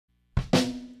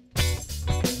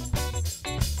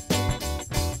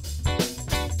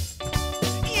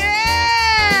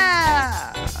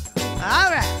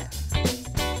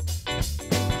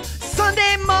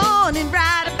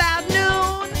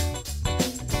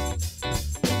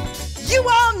You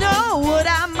all know what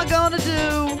I'm gonna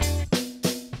do.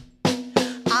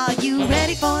 Are you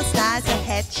ready for a slice of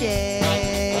Hatchet?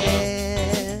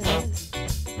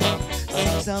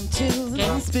 Sing some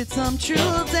tunes, spit some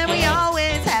truths, and we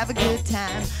always have a good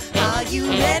time. Are you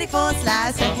ready for a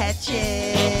slice of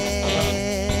Hatchet?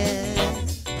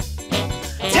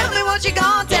 Tell me what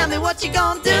you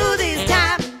gonna do this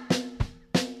time.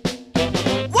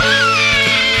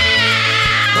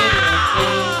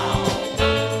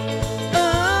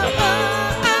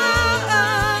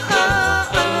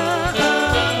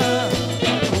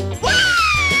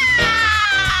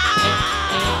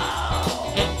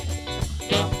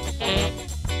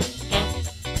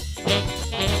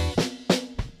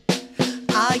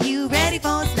 Are you ready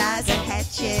for a slice of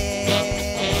Hatchet?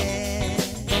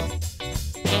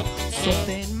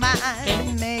 Something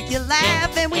might make you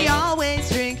laugh, and we always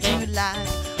drink to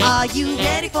life. Are you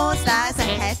ready for a slice of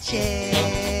Hatchet?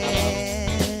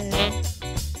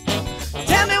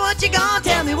 Tell me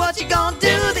what you gonna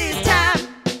do this time.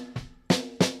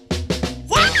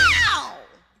 Wow!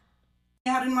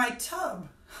 Out in my tub.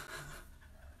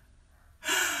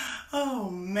 Oh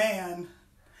man.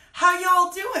 How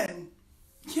y'all doing?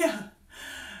 Yeah.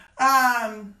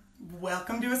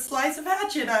 Welcome to a slice of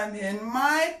Hatchet. I'm in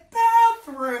my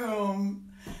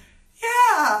bathroom.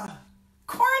 Yeah.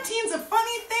 Quarantine's a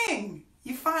funny thing.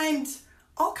 You find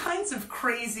all kinds of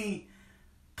crazy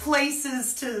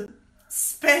places to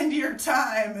spend your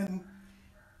time, and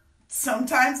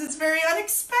sometimes it's very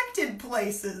unexpected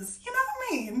places. You know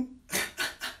what I mean?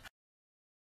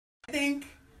 I think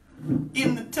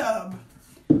in the tub,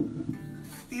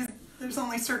 there's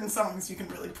only certain songs you can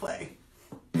really play.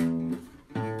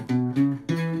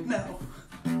 No.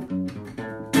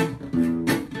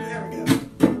 There we go.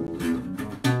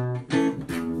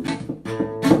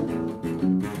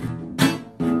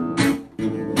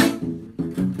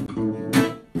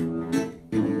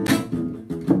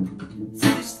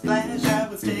 Splish splash, I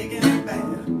was taking a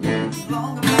bath.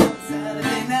 Long about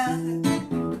Saturday night.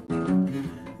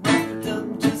 Rock the tub,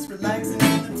 just relaxing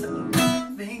in the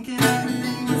tub, thinking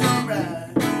everything was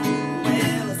alright.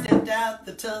 Well, I stepped out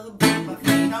the tub, put my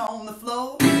feet on the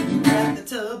floor, wrapped the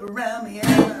tub around me, and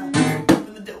I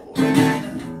opened the door.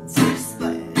 And I splish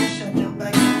splash, I jumped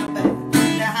back in the bath.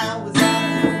 Now how was I to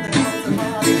know there was a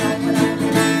party on when I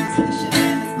was splishing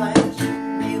and splashing,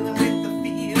 reeling with the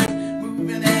feeling,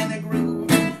 moving and a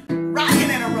grooving, rocking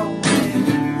and a rolling.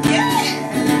 Yeah!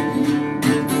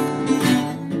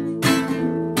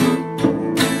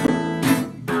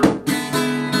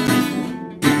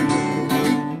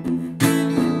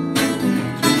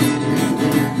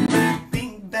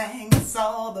 Bing bang, I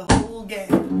saw the whole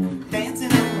gang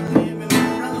dancing on my living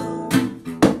room.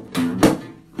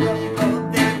 Roll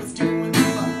up, they was doing the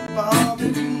bop, all the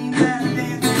dreams and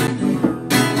dancing.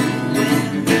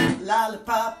 Well,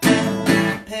 lollipop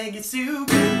and Peggy Sue,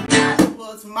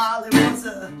 was Molly was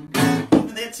even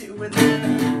there too. And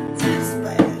then splish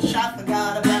splash, I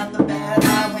forgot about the bad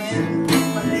I went.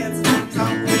 My dance moves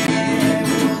on the air,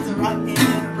 it was a rockin'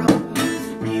 and a roll,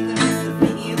 reeling with the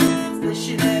feeling,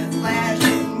 splishing and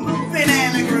splashing, moving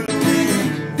and a grooving.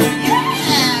 Yeah!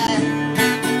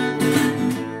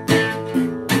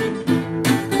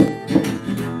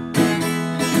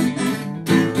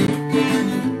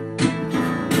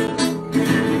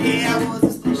 Yeah, I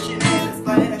wasn't splishing and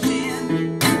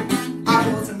splashing, I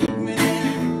wasn't moving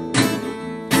and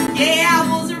yeah, I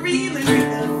wasn't reeling with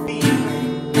the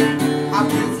feeling, I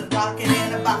wasn't rocking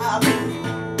and a bobbing,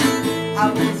 I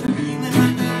wasn't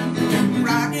reeling,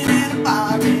 rocking and a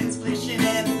bobbing, splishing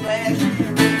and splashing.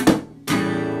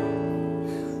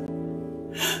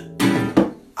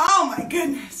 Oh my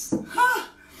goodness. Huh.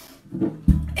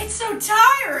 It's so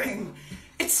tiring.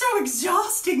 It's so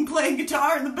exhausting playing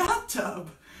guitar in the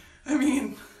bathtub. I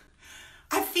mean,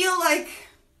 I feel like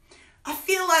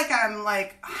I'm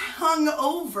like hung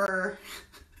over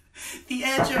the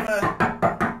edge of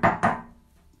a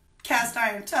cast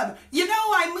iron tub. You know,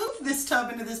 I moved this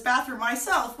tub into this bathroom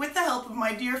myself with the help of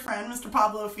my dear friend, Mr.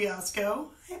 Pablo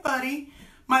Fiasco. Hey, buddy.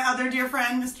 My other dear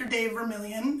friend, Mr. Dave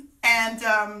Vermillion, and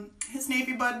his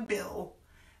Navy bud, Bill.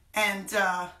 And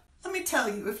let me tell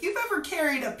you, if you've ever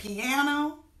carried a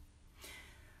piano,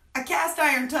 a cast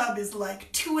iron tub is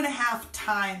like 2.5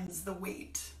 times the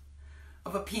weight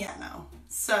of a piano.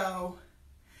 So,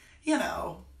 you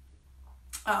know,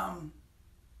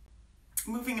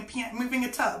 moving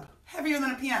a tub heavier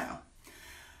than a piano.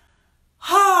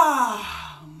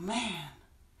 Oh man,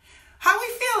 how are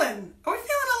we feeling? Are we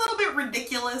feeling a little bit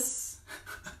ridiculous?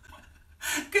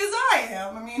 Because I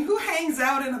am. I mean, who hangs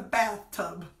out in a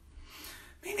bathtub?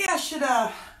 Maybe I should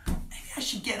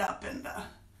get up and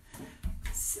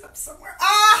sit up somewhere.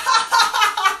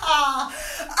 Ah!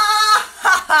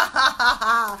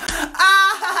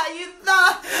 You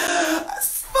thought I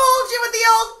fooled you with the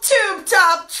old tube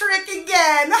top trick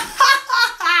again.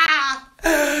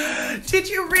 Did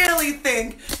you really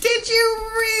think? Did you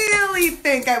really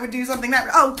think I would do something that?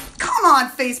 Oh, come on,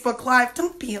 Facebook Live.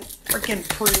 Don't be a freaking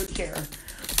prude here. I'm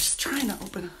just trying to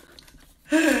open.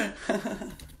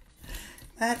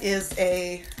 That is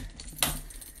a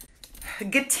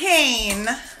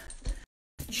Gatane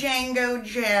Django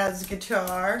jazz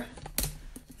guitar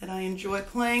that I enjoy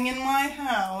playing in my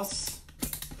house.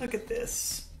 Look at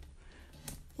this.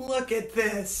 Look at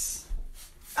this.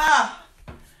 Ah,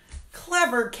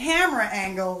 clever camera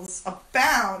angles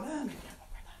abound.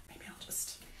 Maybe I'll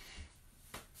just,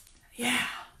 yeah.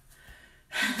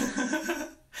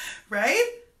 Right?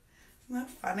 Isn't that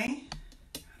funny?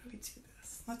 How do we do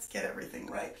this? Let's get everything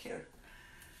right here.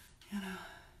 You know.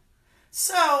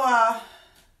 So, I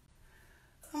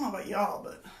don't know about y'all,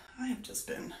 but I have just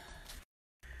been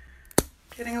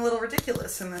getting a little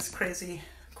ridiculous in this crazy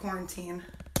quarantine.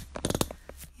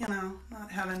 You know,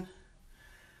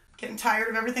 getting tired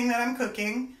of everything that I'm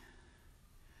cooking.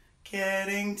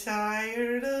 Getting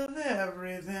tired of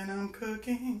everything I'm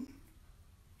cooking.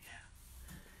 Yeah.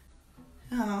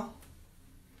 You know,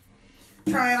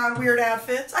 trying on weird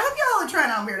outfits. I hope y'all are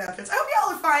trying on weird outfits. I hope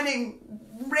y'all are finding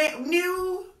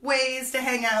new ways to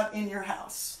hang out in your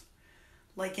house.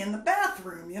 Like in the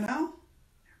bathroom, you know?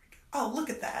 There we go. Oh, look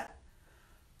at that.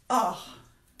 Oh.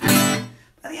 By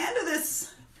the end of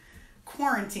this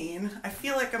quarantine, I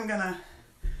feel like I'm gonna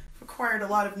acquired a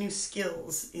lot of new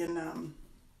skills in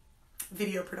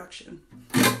video production.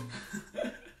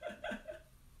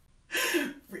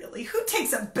 Really? Who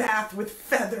takes a bath with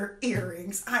feather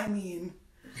earrings? I mean,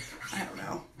 I don't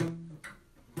know.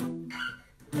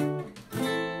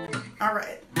 All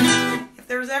right. If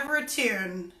there's ever a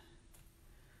tune,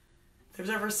 if there's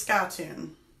ever a ska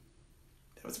tune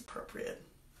that was appropriate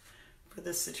for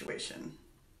this situation,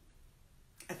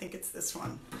 I think it's this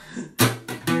one.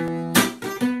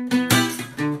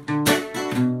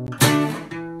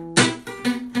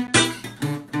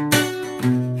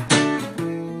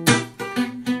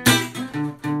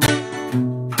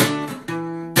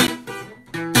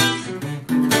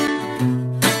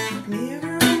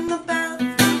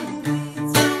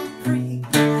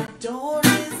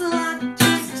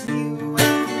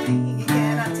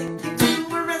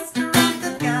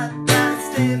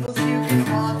 Tables you can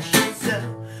watch yourself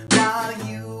while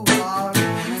you are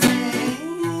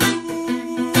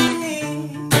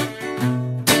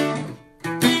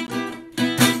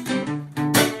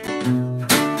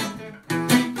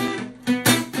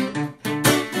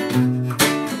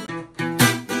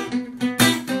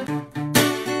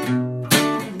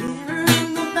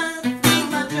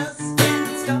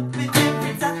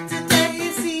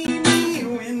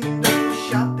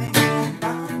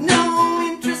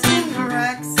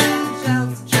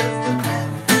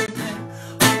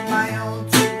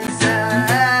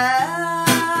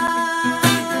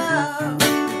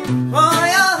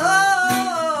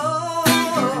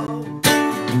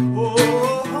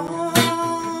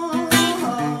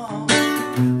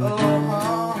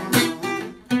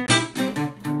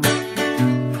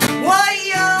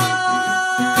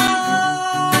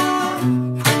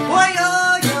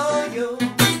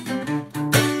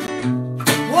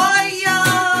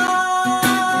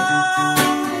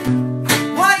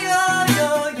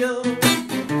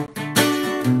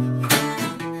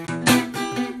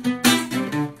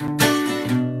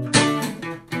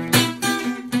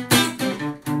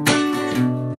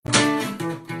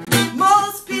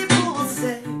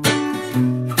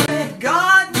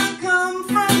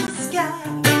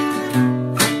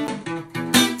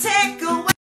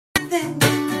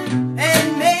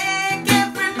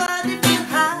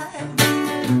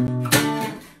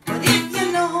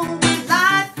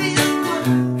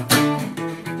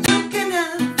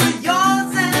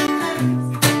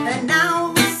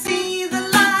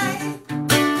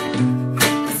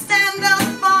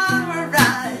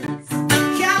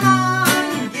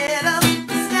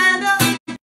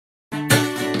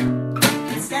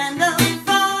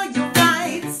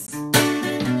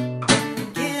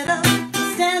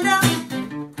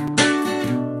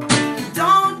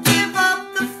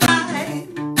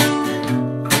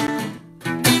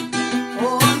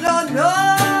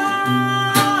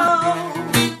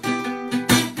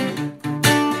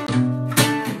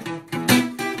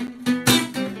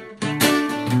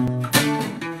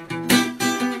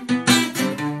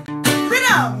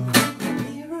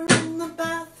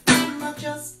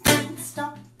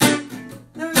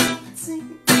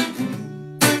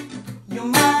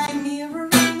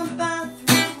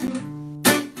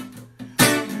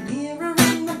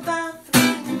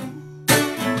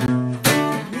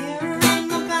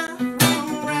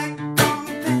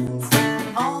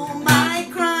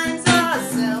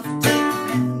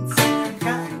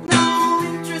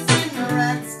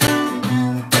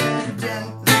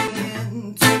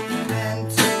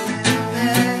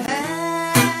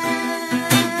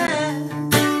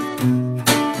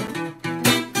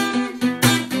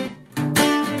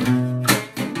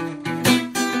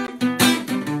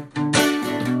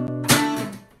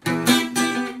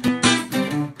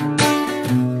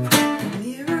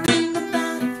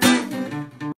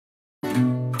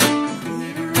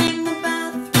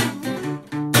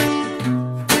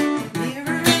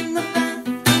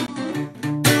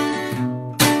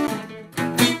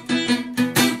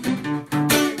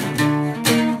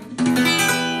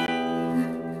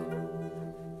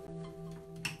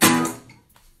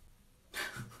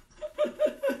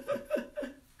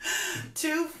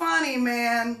too funny,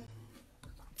 man.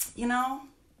 You know,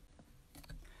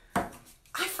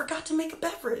 I forgot to make a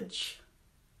beverage.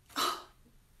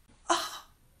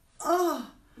 Oh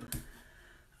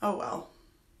well.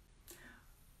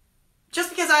 Just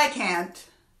because I can't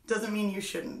doesn't mean you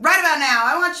shouldn't. Right about now,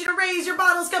 I want you to raise your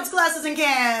bottles, cups, glasses, and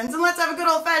cans, and let's have a good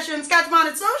old-fashioned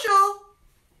Scotch-bonnet social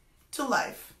to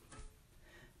life.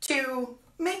 To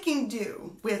making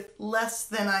do with less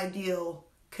than ideal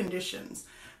conditions.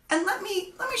 And let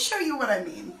me show you what I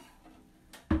mean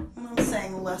when I'm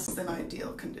saying less than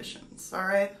ideal conditions, all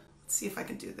right? Let's see if I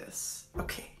can do this.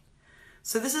 Okay.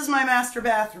 So this is my master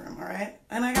bathroom, all right?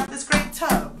 And I got this great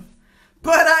tub.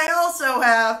 But I also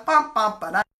have...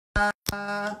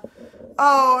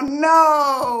 Oh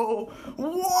no!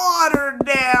 Water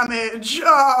damage!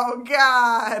 Oh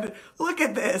God! Look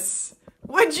at this!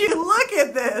 Would you look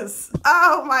at this?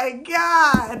 Oh my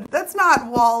God! That's not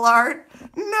wall art!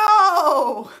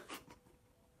 No!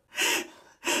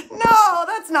 No,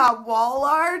 that's not wall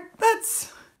art!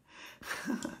 That's...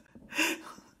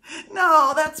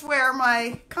 No, that's where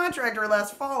my contractor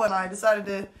last fall and I decided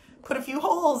to put a few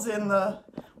holes in the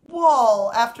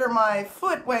wall after my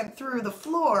foot went through the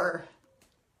floor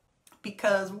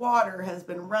because water has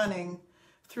been running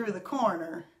through the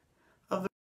corner of the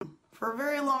room for a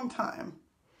very long time.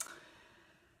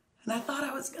 And I thought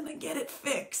I was gonna get it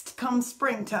fixed come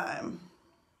springtime.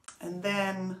 And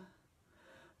then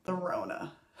the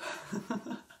Rona.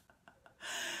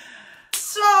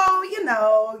 So, you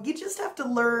know, you just have to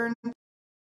learn,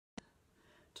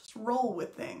 just roll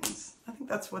with things. I think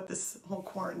that's what this whole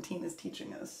quarantine is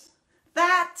teaching us.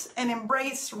 That and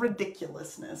embrace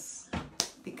ridiculousness.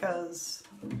 Because,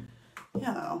 you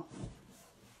know,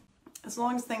 as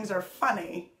long as things are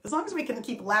funny, as long as we can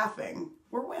keep laughing,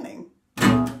 we're winning.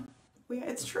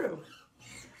 It's true.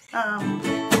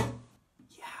 Yeah.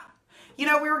 You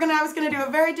know, I was gonna do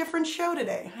a very different show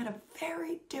today. I had a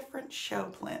very different show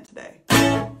planned today.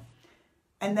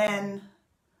 And then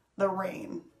the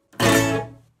rain.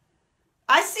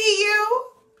 I see you.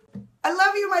 I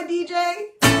love you, my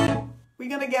DJ. We're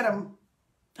gonna get him.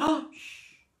 Oh,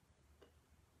 shh.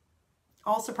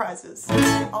 All surprises.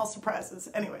 All surprises.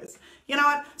 Anyways, you know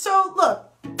what? So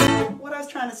look, what I was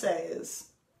trying to say is,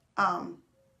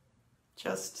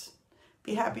 just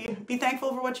be happy, be thankful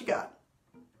for what you got.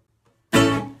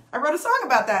 I wrote a song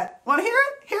about that. Want to hear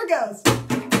it? Here it goes.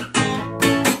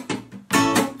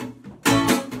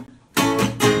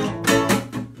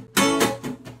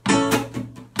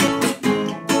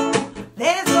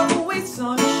 There's always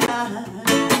sunshine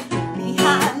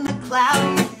behind the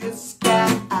cloudiest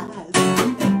skies.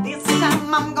 And this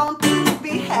time I'm going to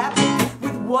be happy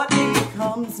with what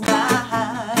becomes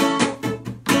mine.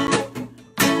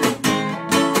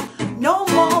 No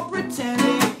more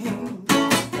pretending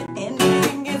that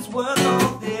anything is worth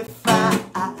all the fight.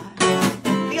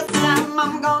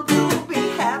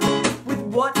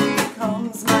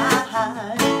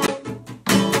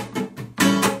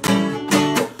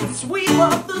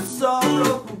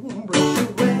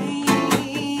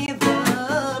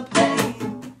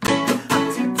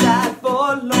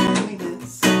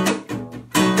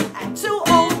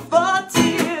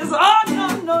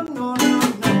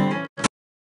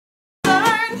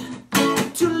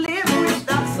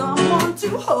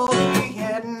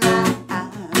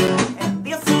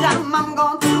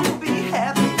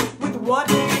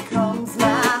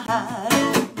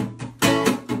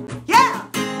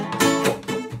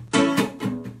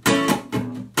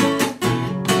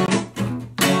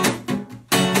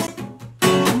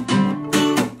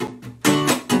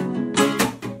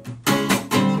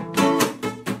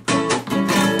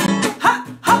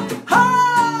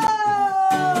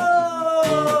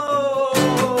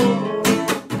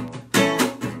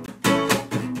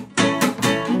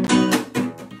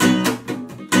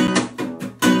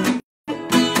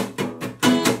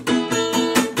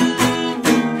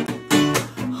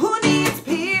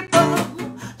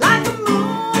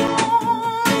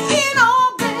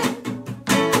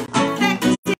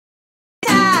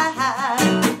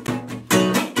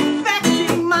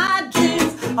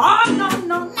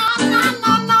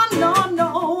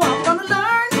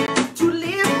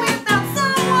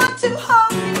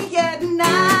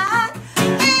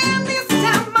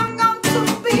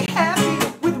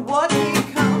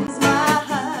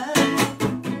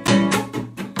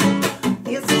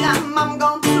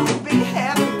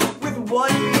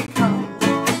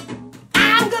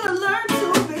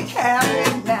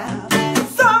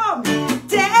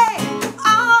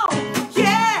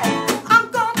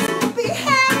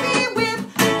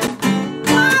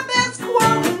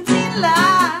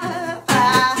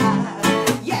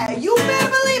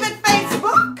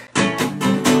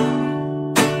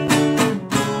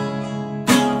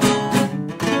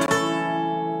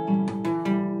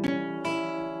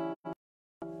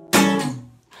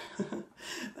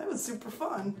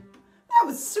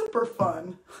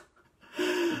 fun.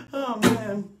 Oh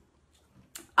man.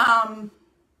 I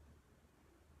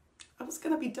was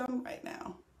gonna be done right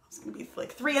now. I was gonna be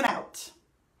like 3 and out.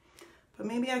 But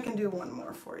maybe I can do one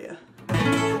more for you.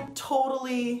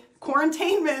 Totally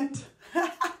quarantainment.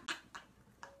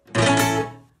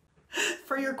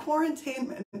 For your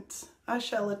quarantainment, I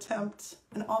shall attempt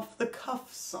an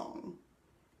off-the-cuff song.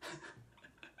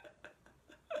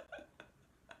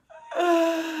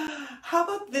 How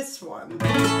about this one?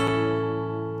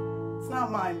 It's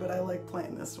not mine, but I like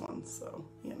playing this one, so,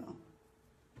 you know.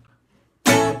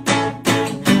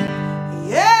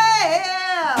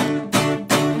 Yeah!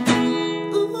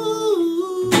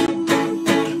 Ooh.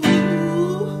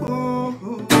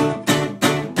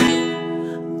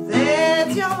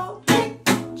 There's your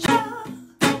picture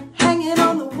hanging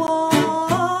on the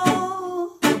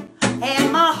wall,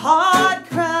 and my heart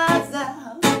cries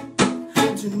out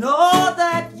to know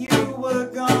that you were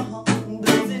gone.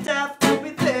 Does it have to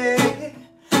be there,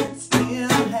 still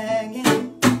hanging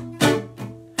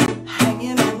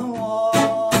on the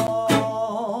wall?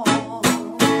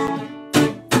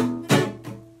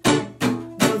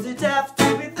 Does it have to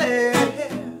be there,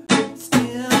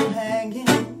 still hanging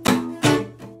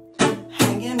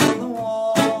on the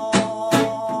wall?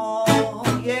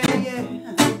 Yeah,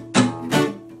 yeah.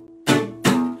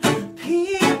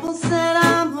 People said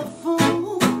I'm a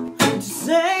fool to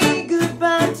say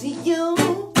goodbye to you,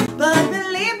 but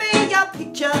believe me, your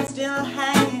picture's still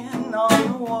hanging on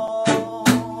the wall.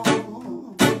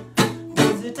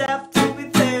 Does it have to be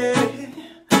there,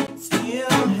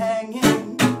 still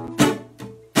hanging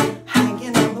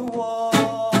on the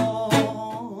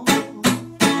wall?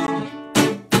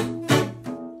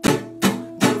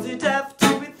 Does it have to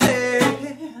be there,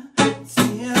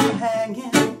 still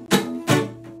hanging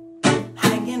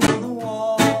on the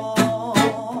wall?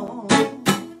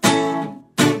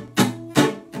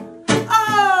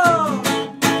 Oh,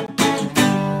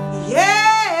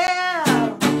 yeah.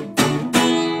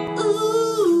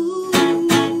 Ooh.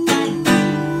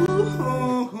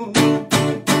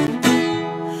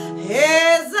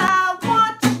 As I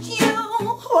watched you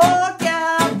walk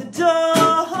out the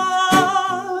door,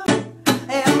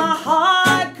 and my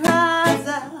heart cries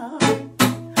out,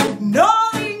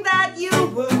 knowing that you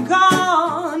were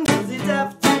gone. Does it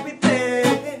have to be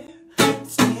there,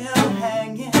 still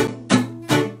hanging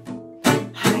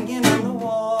on the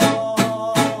wall?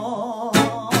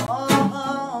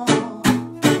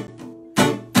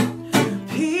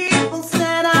 People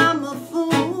said I'm a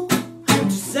fool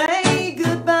to say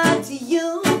goodbye to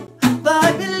you,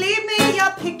 but believe me,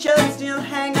 your picture's still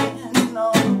hanging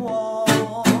on the wall.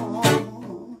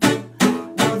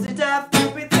 Does it have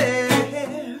to be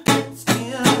there,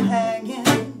 still hanging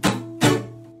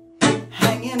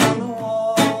on the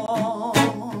wall?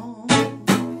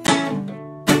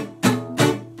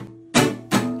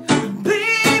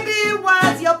 Baby,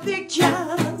 why's your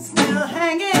picture still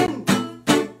hanging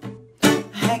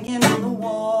on the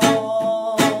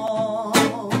wall?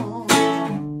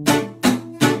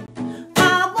 I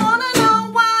wanna know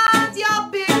why's your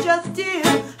picture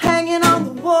still hanging on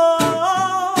the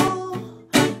wall,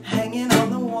 hanging on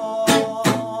the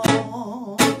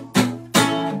wall.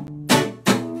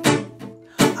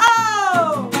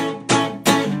 Oh,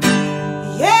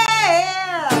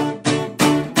 yeah.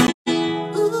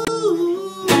 Ooh.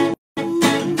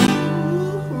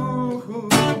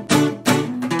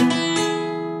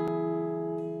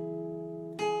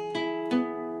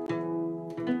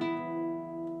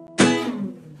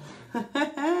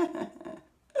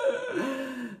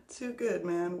 Too good,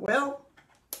 man. Well,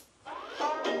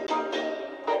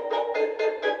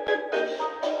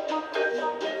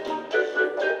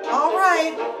 all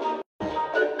right.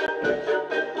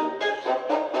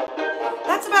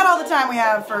 That's about all the time we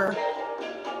have for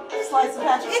Slice of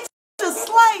Hatchet. It's just a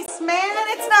slice, man.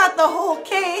 It's not the whole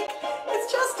cake.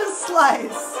 It's just a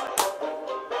slice.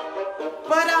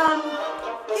 But,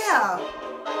 yeah.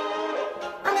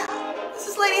 I mean, this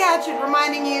is Lady Hatchet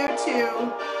reminding you to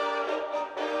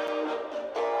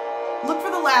look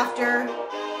for the laughter,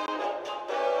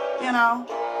 you know,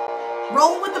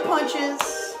 roll with the punches,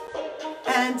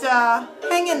 and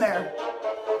hang in there.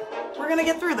 We're gonna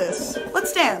get through this.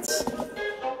 Let's dance.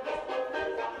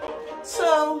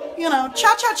 So, you know,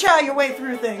 cha-cha-cha your way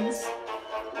through things.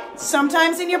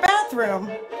 Sometimes in your bathroom.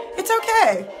 It's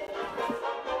okay.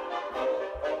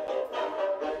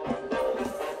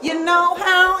 You know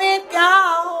how it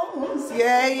goes.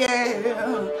 Yeah,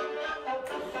 yeah.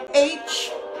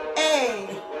 H-A.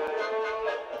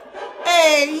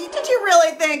 Hey, did you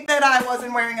really think that I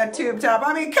wasn't wearing a tube top?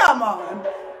 I mean, come on.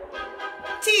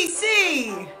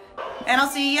 TC. And I'll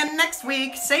see you next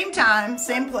week, same time,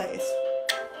 same place.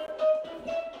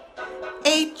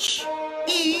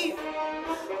 H-E-T.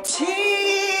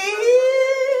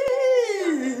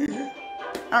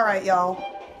 All right, y'all.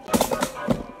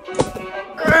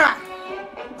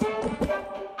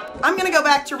 I'm gonna go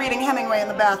back to reading Hemingway in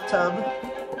the bathtub.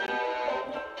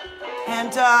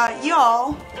 And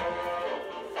y'all,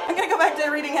 I'm gonna go back to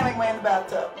reading Hemingway in the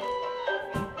bathtub.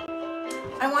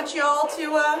 I want y'all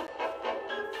to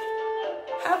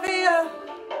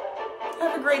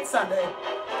have a great Sunday.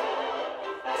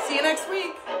 See you next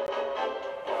week.